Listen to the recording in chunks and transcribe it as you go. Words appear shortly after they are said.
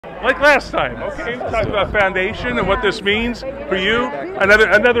Like last time. Okay, talk about foundation and what this means for you.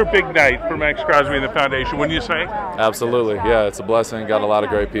 Another big night for Maxx Crosby and the foundation, wouldn't you say? Absolutely, yeah, it's a blessing. Got a lot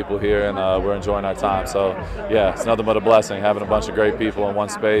of great people here, and we're enjoying our time. So, yeah, it's nothing but a blessing having a bunch of great people in one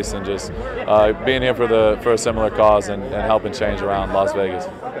space and just being here for a similar cause and helping change around Las Vegas.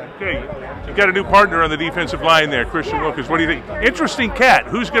 Okay, you've got a new partner on the defensive line there, Christian Wilkins. What do you think? Interesting cat.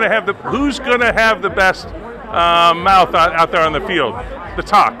 Who's going to have the best mouth out there on the field? The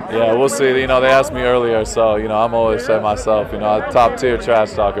talk. Yeah, we'll see. You know, they asked me earlier, so I'm always saying myself, a top tier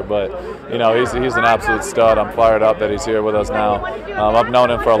trash talker, but he's an absolute stud. I'm fired up that he's here with us now. I've known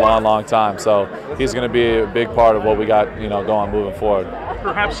him for a long time, so he's going to be a big part of what we got going moving forward.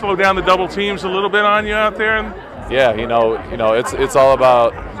 Perhaps slow down the double teams a little bit on you out there. Yeah, it's all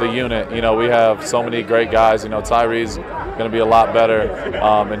about the unit. We have so many great guys. Tyree's going to be a lot better,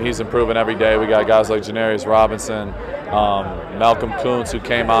 and he's improving every day. We got guys like Janarius Robinson, Malcolm Kuntz, who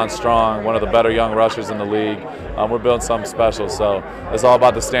came on strong, one of the better young rushers in the league. We're building something special, so it's all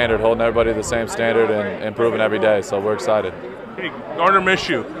about the standard, holding everybody to the same standard and improving every day. So we're excited. Hey, Garner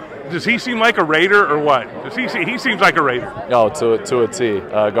Minshew. Does he seem like a Raider or what? He seems like a Raider. No, to a T.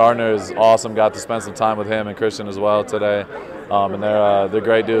 Gardner is awesome. Got to spend some time with him and Christian as well today, and they're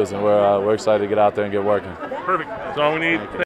great dudes, and we're excited to get out there and get working. Perfect. That's all we need.